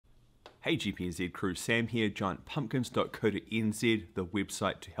Hey GPNZ crew, Sam here, giantpumpkins.co.nz, the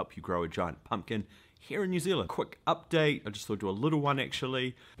website to help you grow a giant pumpkin here in New Zealand. Quick update, I just thought I'd do a little one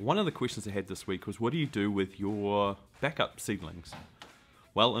actually. One of the questions I had this week was, what do you do with your backup seedlings?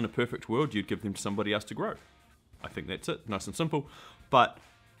 Well, in a perfect world, you'd give them to somebody else to grow. I think that's it, nice and simple. But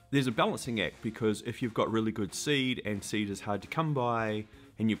there's a balancing act, because if you've got really good seed and seed is hard to come by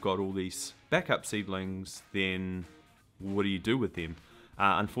and you've got all these backup seedlings, then what do you do with them?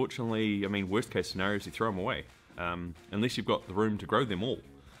 Unfortunately, I mean, worst case scenario is you throw them away, unless you've got the room to grow them all.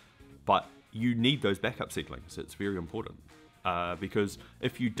 But you need those backup seedlings, it's very important, because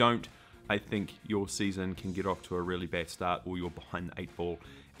if you don't, I think your season can get off to a really bad start, or you're behind the 8 ball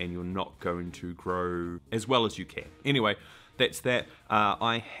and you're not going to grow as well as you can. Anyway, that's that.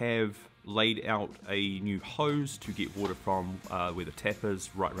 I have laid out a new hose to get water from where the tap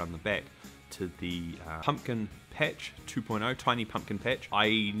is, right around the back, to the pumpkin patch 2.0, tiny pumpkin patch.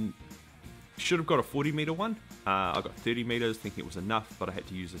 I should have got a 40 meter one. I got 30 meters thinking it was enough, but I had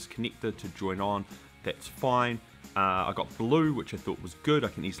to use this connector to join on. That's fine. I got blue, which I thought was good. I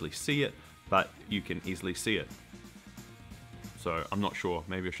can easily see it, but you can easily see it. So I'm not sure.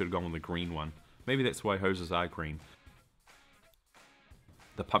 Maybe I should have gone with the green one. Maybe that's why hoses are green.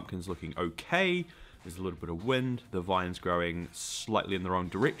 The pumpkin's looking okay. There's a little bit of wind. The vine's growing slightly in the wrong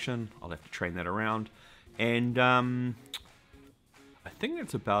direction. I'll have to train that around. And I think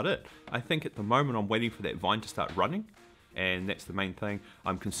that's about it. I think at the moment I'm waiting for that vine to start running, and that's the main thing.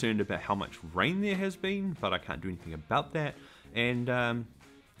 I'm concerned about how much rain there has been, but I can't do anything about that. And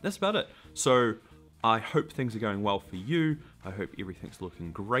that's about it. So I hope things are going well for you. I hope everything's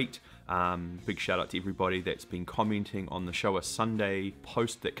looking great. Big shout out to everybody that's been commenting on the Show Us Sunday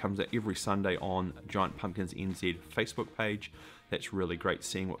post that comes out every Sunday on Giant Pumpkins NZ Facebook page. That's really great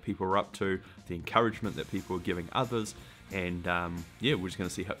seeing what people are up to, the encouragement that people are giving others, and yeah, we're just going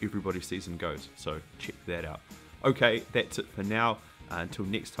to see how everybody's season goes. So check that out. Okay, that's it for now. Until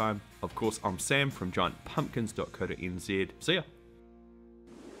next time, of course, I'm Sam from giantpumpkins.co.nz. See ya.